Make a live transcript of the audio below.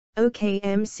Okay,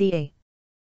 MCA.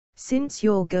 Since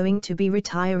you're going to be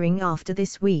retiring after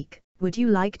this week, would you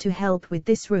like to help with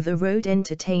this River Road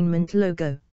Entertainment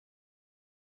logo?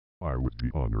 I would be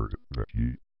honored,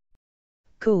 Becky.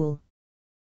 Cool.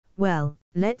 Well,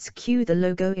 let's cue the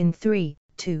logo in 3,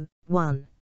 2, 1.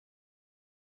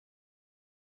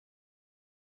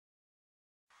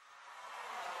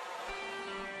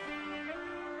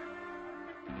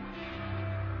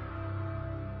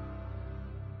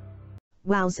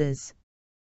 Wowzers!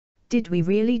 Did we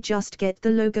really just get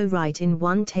the logo right in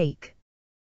one take?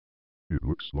 It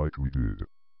looks like we did.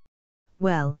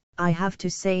 Well, I have to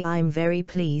say I'm very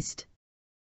pleased.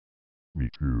 Me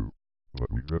too.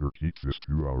 But we better keep this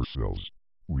to ourselves.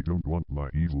 We don't want my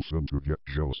evil son to get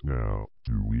jealous now,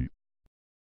 do we?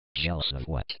 Jealous of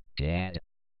what, Dad?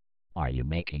 Are you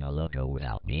making a logo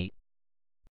without me?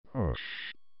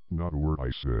 Hush. Not a word I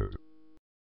said.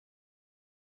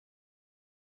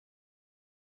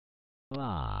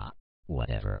 Ah,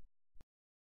 whatever.